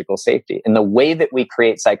psychological safety. And the way that we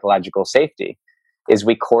create psychological safety is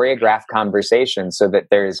we choreograph conversations so that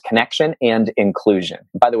there is connection and inclusion.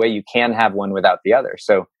 By the way, you can have one without the other.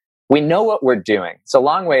 So we know what we're doing. It's a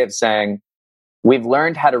long way of saying we've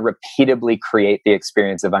learned how to repeatably create the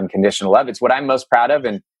experience of unconditional love. It's what I'm most proud of.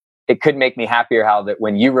 And it could make me happier, Hal, that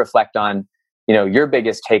when you reflect on, your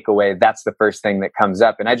biggest takeaway, that's the first thing that comes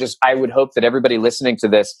up. And I would hope that everybody listening to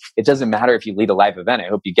this, it doesn't matter if you lead a live event. I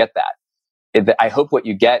hope you get that. I hope what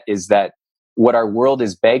you get is that what our world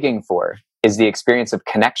is begging for is the experience of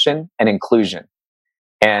connection and inclusion.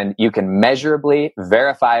 And you can measurably,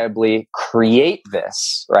 verifiably create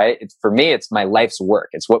this, right? For me, it's my life's work.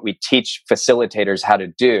 It's what we teach facilitators how to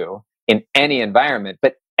do in any environment.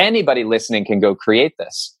 But anybody listening can go create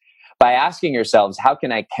this by asking yourselves, how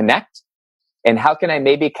can I connect? And how can I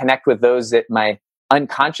maybe connect with those that my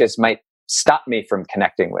unconscious might stop me from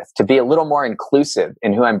connecting with, to be a little more inclusive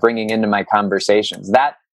in who I'm bringing into my conversations?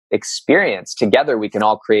 That experience together, we can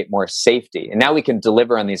all create more safety. And now we can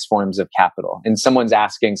deliver on these forms of capital. And someone's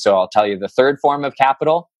asking, so I'll tell you the third form of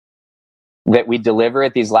capital that we deliver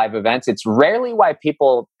at these live events. It's rarely why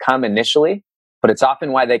people come initially, but it's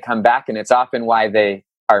often why they come back. And it's often why they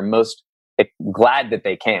are most glad that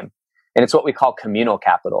they came. And it's what we call communal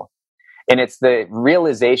capital. And it's the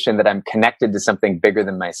realization that I'm connected to something bigger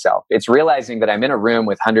than myself. It's realizing that I'm in a room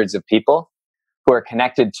with hundreds of people who are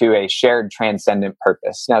connected to a shared transcendent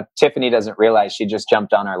purpose. Now, Tiffany doesn't realize she just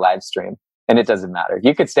jumped on our live stream, and it doesn't matter.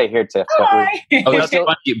 You could stay here, Tiff. Hi. Oh, that's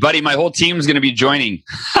funny. Buddy, my whole team's going to be joining.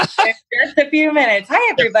 In just a few minutes.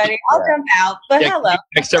 Hi, everybody. I'll jump out, but hello.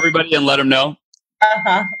 Text everybody and let them know.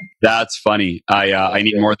 Uh-huh. That's funny. I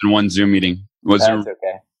need more than one Zoom meeting. That's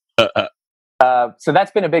okay. So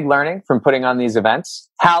that's been a big learning from putting on these events.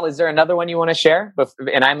 Hal, is there another one you want to share?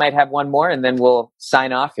 And I might have one more, and then we'll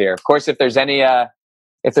sign off here. Of course, if there's any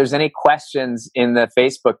questions in the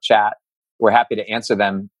Facebook chat, we're happy to answer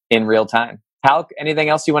them in real time. Hal, anything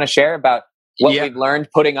else you want to share about what we've learned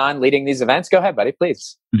leading these events? Go ahead, buddy,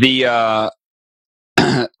 please.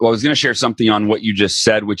 Well, I was going to share something on what you just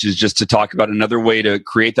said, which is just to talk about another way to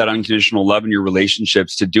create that unconditional love in your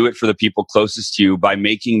relationships, to do it for the people closest to you by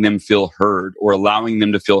making them feel heard or allowing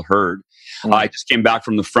them to feel heard. Mm-hmm. I just came back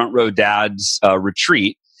from the Front Row Dads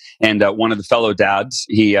retreat, and one of the fellow dads,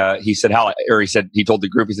 he said, he told the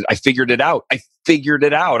group, he said, I figured it out how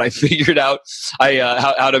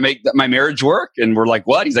to make my marriage work. And we're like,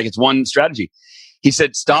 what? He's like, it's one strategy. He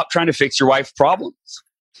said, stop trying to fix your wife's problems.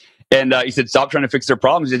 And he said, stop trying to fix their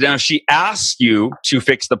problems. He said, now, if she asks you to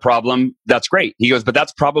fix the problem, that's great. He goes, but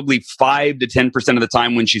that's probably 5 to 10% of the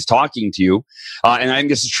time when she's talking to you. And I think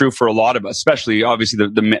this is true for a lot of us, especially obviously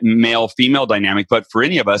the male-female dynamic, but for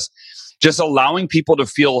any of us, just allowing people to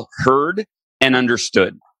feel heard and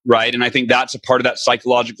understood, right? And I think that's a part of that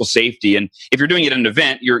psychological safety. And if you're doing it at an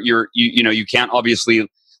event, you can't obviously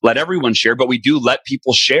let everyone share, but we do let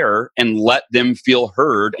people share and let them feel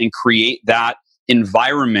heard and create that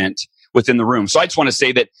environment within the room. So I just want to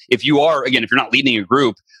say that if you're not leading a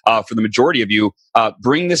group, for the majority of you,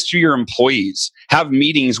 bring this to your employees. Have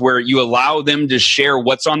meetings where you allow them to share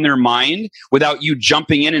what's on their mind without you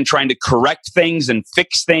jumping in and trying to correct things and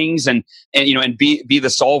fix things and be the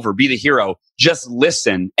solver, be the hero. Just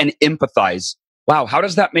listen and empathize. Wow, how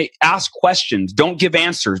does that ask questions? Don't give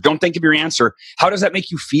answers. Don't think of your answer. How does that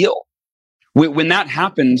make you feel? When that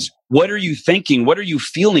happens, what are you thinking? What are you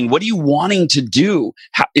feeling? What are you wanting to do?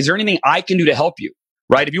 Is there anything I can do to help you?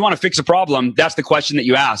 Right? If you want to fix a problem, that's the question that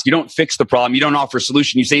you ask. You don't fix the problem. You don't offer a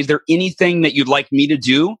solution. You say, is there anything that you'd like me to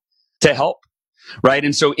do to help? Right?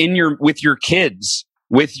 And so with your kids,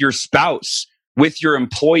 with your spouse, with your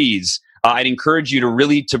employees, I'd encourage you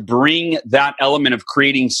to bring that element of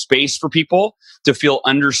creating space for people to feel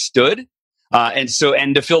understood, and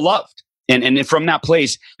to feel loved. And from that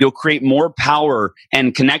place, you'll create more power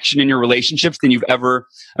and connection in your relationships than you've ever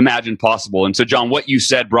imagined possible. And so, John, what you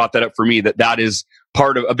said brought that up for me, that is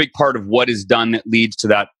a big part of what is done that leads to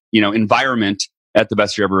that, environment at the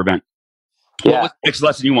Best Year Ever event. Yeah. What was the next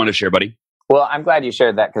lesson you want to share, buddy? Well, I'm glad you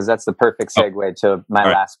shared that, because that's the perfect segue to my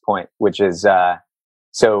last point, which is,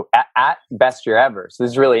 so at Best Year Ever, so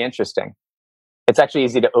this is really interesting. It's actually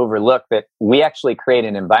easy to overlook that we actually create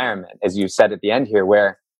an environment, as you said at the end here,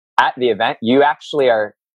 where at the event, you actually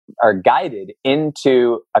are guided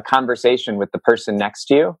into a conversation with the person next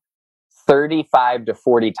to you 35 to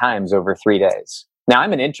 40 times over 3 days. Now,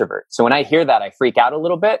 I'm an introvert, so when I hear that, I freak out a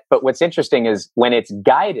little bit. But what's interesting is when it's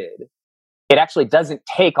guided, it actually doesn't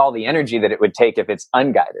take all the energy that it would take if it's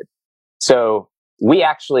unguided. So we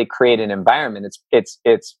actually create an environment.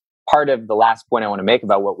 It's part of the last point I want to make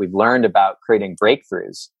about what we've learned about creating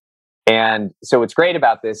breakthroughs. And so what's great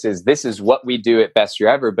about this is what we do at Best Year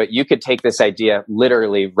Ever, but you could take this idea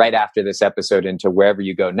literally right after this episode into wherever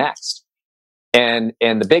you go next. And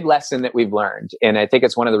the big lesson that we've learned, and I think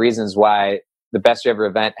it's one of the reasons why the Best Year Ever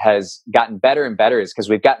event has gotten better and better, is because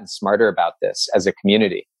we've gotten smarter about this as a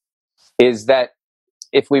community, is that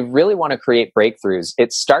if we really want to create breakthroughs,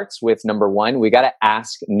 it starts with, number one, we got to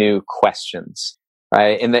ask new questions,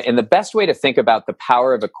 right? And the best way to think about the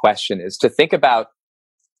power of a question is to think about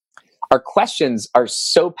our questions are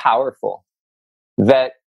so powerful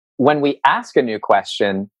that when we ask a new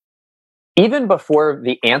question, even before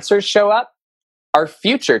the answers show up, our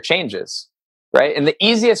future changes, right? And the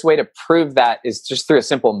easiest way to prove that is just through a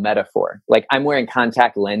simple metaphor. Like, I'm wearing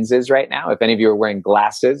contact lenses right now. If any of you are wearing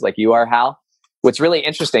glasses like you are, Hal, what's really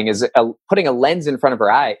interesting is putting a lens in front of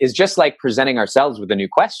our eye is just like presenting ourselves with a new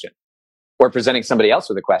question or presenting somebody else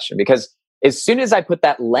with a question. Because as soon as I put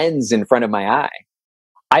that lens in front of my eye,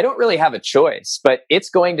 I don't really have a choice, but it's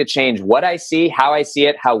going to change what I see, how I see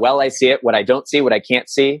it, how well I see it, what I don't see, what I can't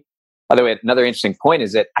see. By the way, another interesting point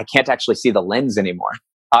is that I can't actually see the lens anymore.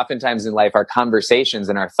 Oftentimes in life, our conversations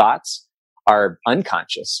and our thoughts are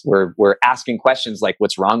unconscious. We're asking questions like,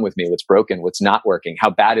 what's wrong with me? What's broken? What's not working? How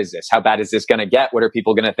bad is this? How bad is this going to get? What are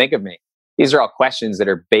people going to think of me? These are all questions that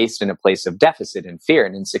are based in a place of deficit and fear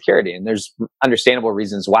and insecurity. And there's understandable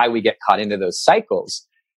reasons why we get caught into those cycles.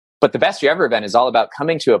 But the Best You Ever event is all about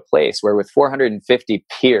coming to a place where with 450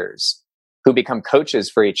 peers who become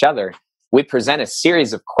coaches for each other, we present a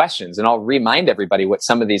series of questions. And I'll remind everybody what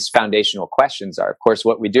some of these foundational questions are. Of course,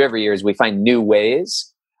 what we do every year is we find new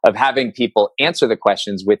ways of having people answer the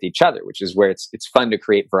questions with each other, which is where it's fun to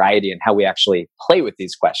create variety in how we actually play with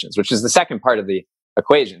these questions, which is the second part of the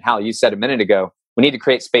equation. Hal, you said a minute ago, we need to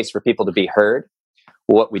create space for people to be heard.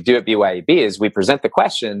 Well, what we do at BYAB is we present the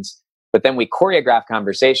questions, but then we choreograph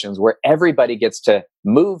conversations where everybody gets to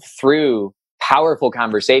move through powerful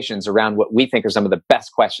conversations around what we think are some of the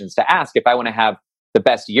best questions to ask if I want to have the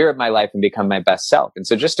best year of my life and become my best self. And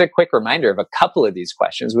so just a quick reminder of a couple of these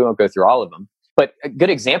questions. We won't go through all of them, but a good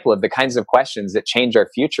example of the kinds of questions that change our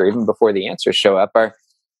future even before the answers show up are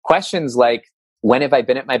questions like, when have I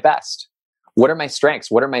been at my best? What are my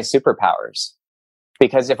strengths? What are my superpowers?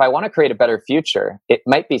 Because if I want to create a better future, it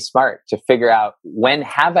might be smart to figure out, when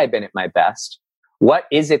have I been at my best? What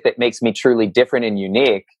is it that makes me truly different and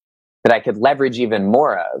unique that I could leverage even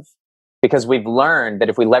more of? Because we've learned that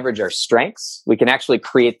if we leverage our strengths, we can actually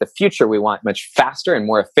create the future we want much faster and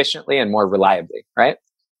more efficiently and more reliably, right?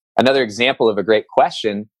 Another example of a great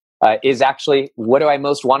question is actually, what do I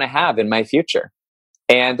most want to have in my future?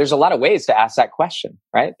 And there's a lot of ways to ask that question,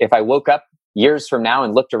 right? If I woke up years from now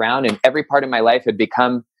and looked around and every part of my life had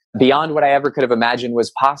become beyond what I ever could have imagined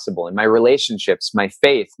was possible in my relationships, my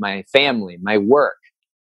faith, my family, my work,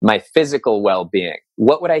 my physical well-being,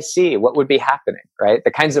 what would I see? What would be happening, right?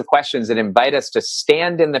 The kinds of questions that invite us to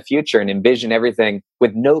stand in the future and envision everything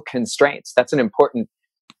with no constraints. That's an important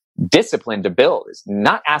discipline to build, is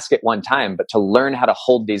not ask it one time, but to learn how to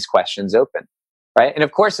hold these questions open, right? And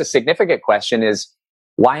of course, a significant question is,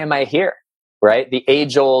 why am I here, right? The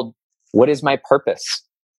age-old, what is my purpose?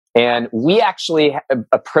 And we actually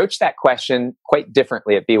approach that question quite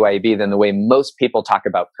differently at BYAB than the way most people talk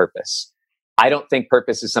about purpose. I don't think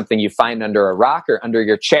purpose is something you find under a rock or under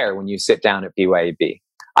your chair when you sit down at BYAB.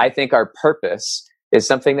 I think our purpose is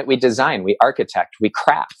something that we design, we architect, we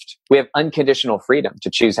craft. We have unconditional freedom to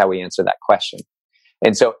choose how we answer that question.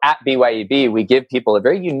 And so at BYAB, we give people a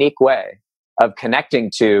very unique way of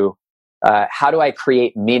connecting to how do I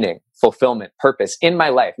create meaning, fulfillment, purpose in my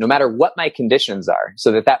life, no matter what my conditions are,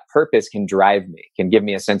 so that that purpose can drive me, can give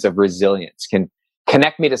me a sense of resilience, can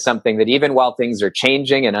connect me to something that even while things are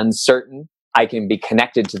changing and uncertain, I can be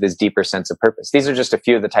connected to this deeper sense of purpose. These are just a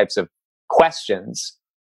few of the types of questions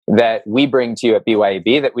that we bring to you at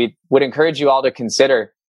BYAB that we would encourage you all to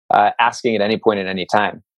consider asking at any point at any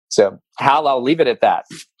time. So, Hal, I'll leave it at that.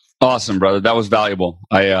 Awesome, brother. That was valuable.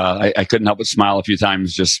 I couldn't help but smile a few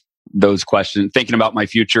times just those questions, thinking about my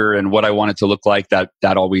future and what I want it to look like. That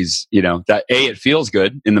always, that A, it feels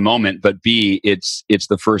good in the moment, but B, it's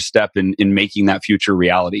the first step in making that future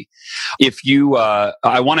reality. If you,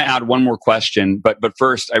 I want to add one more question, but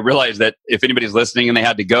first I realized that if anybody's listening and they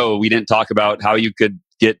had to go, we didn't talk about how you could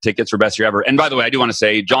get tickets for Best Year Ever. And by the way, I do want to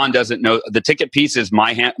say, John doesn't know the ticket piece is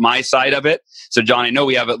my side of it. So John, I know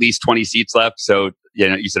we have at least 20 seats left. So,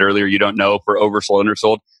 you said earlier, you don't know for oversold,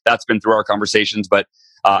 undersold. That's been through our conversations, but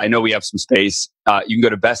I know we have some space. You can go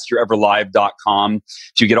to bestyeareverlive.com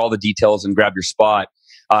to get all the details and grab your spot.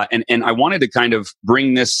 And I wanted to kind of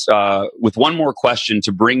bring this with one more question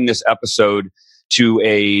to bring this episode to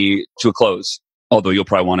a close. Although you'll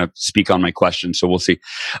probably want to speak on my question, so we'll see.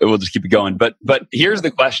 We'll just keep it going. But here's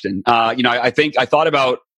the question. I think I thought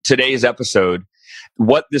about today's episode.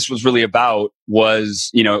 What this was really about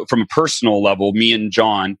was, from a personal level, me and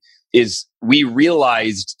John, is we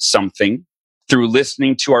realized something through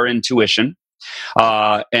listening to our intuition.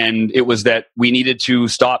 And it was that we needed to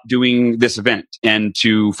stop doing this event and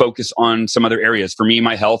to focus on some other areas. For me,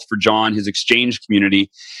 my health; for John, his exchange community.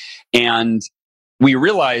 And we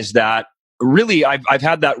realized that really, I've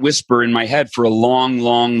had that whisper in my head for a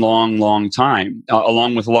long time,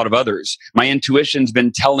 along with a lot of others. My intuition's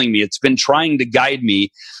been telling me, it's been trying to guide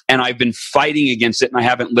me, and I've been fighting against it, and I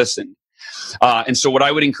haven't listened. And so what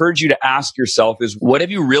I would encourage you to ask yourself is, what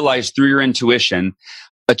have you realized through your intuition,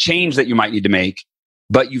 a change that you might need to make,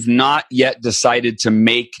 but you've not yet decided to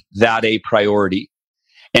make that a priority?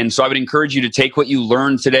 And so I would encourage you to take what you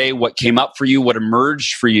learned today, what came up for you, what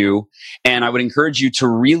emerged for you, and I would encourage you to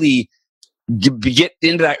really get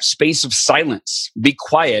into that space of silence, be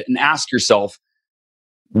quiet, and ask yourself,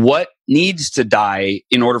 what needs to die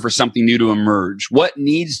in order for something new to emerge? What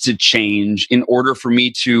needs to change in order for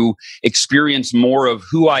me to experience more of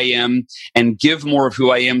who I am and give more of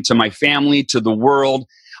who I am to my family, to the world?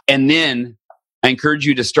 And then I encourage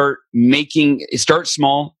you to start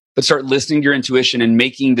small, but start listening to your intuition and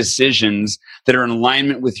making decisions that are in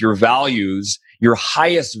alignment with your values, your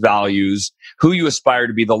highest values, who you aspire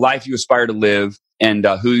to be, the life you aspire to live, and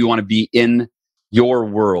who you want to be in your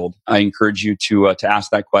world. I encourage you to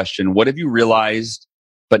ask that question. What have you realized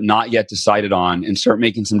but not yet decided on? And start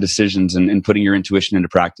making some decisions and putting your intuition into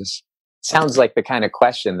practice. Sounds like the kind of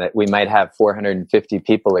question that we might have 450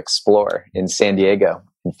 people explore in San Diego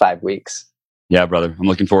in 5 weeks. Yeah, brother. I'm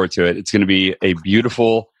looking forward to it. It's going to be a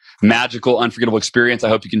beautiful, magical, unforgettable experience. I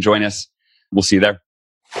hope you can join us. We'll see you there.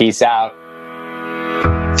 Peace out.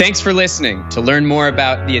 Thanks for listening. To learn more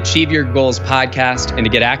about the Achieve Your Goals podcast and to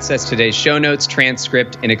get access to today's show notes,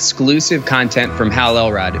 transcript, and exclusive content from Hal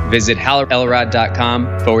Elrod, visit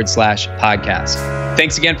halelrod.com/podcast.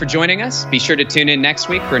 Thanks again for joining us. Be sure to tune in next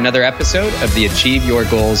week for another episode of the Achieve Your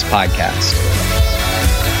Goals podcast.